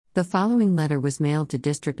The following letter was mailed to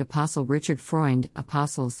District Apostle Richard Freund,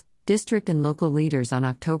 Apostles, District and local leaders on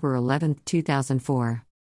October 11, 2004.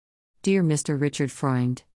 Dear Mr. Richard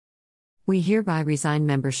Freund, we hereby resign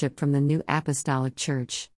membership from the New Apostolic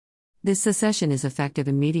Church. This secession is effective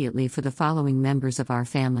immediately for the following members of our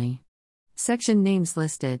family. Section names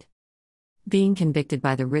listed. Being convicted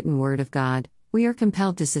by the written word of God, we are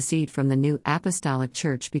compelled to secede from the New Apostolic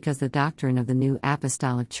Church because the doctrine of the New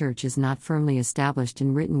Apostolic Church is not firmly established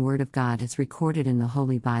in written word of God as recorded in the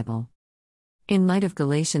Holy Bible. In light of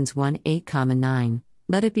Galatians 1:8-9,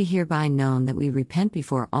 let it be hereby known that we repent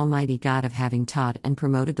before Almighty God of having taught and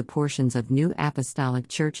promoted the portions of New Apostolic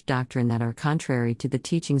Church doctrine that are contrary to the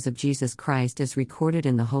teachings of Jesus Christ as recorded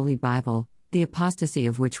in the Holy Bible, the apostasy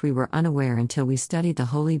of which we were unaware until we studied the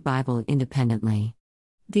Holy Bible independently.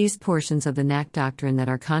 These portions of the NAC doctrine that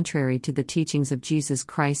are contrary to the teachings of Jesus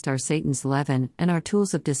Christ are Satan's leaven and are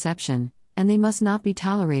tools of deception, and they must not be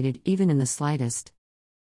tolerated even in the slightest.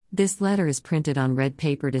 This letter is printed on red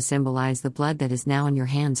paper to symbolize the blood that is now in your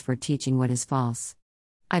hands for teaching what is false.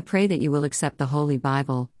 I pray that you will accept the Holy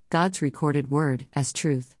Bible, God's recorded word, as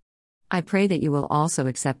truth. I pray that you will also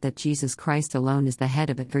accept that Jesus Christ alone is the head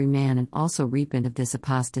of every man and also repent of this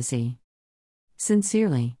apostasy.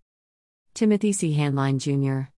 Sincerely, Timothy C. Handline, Jr.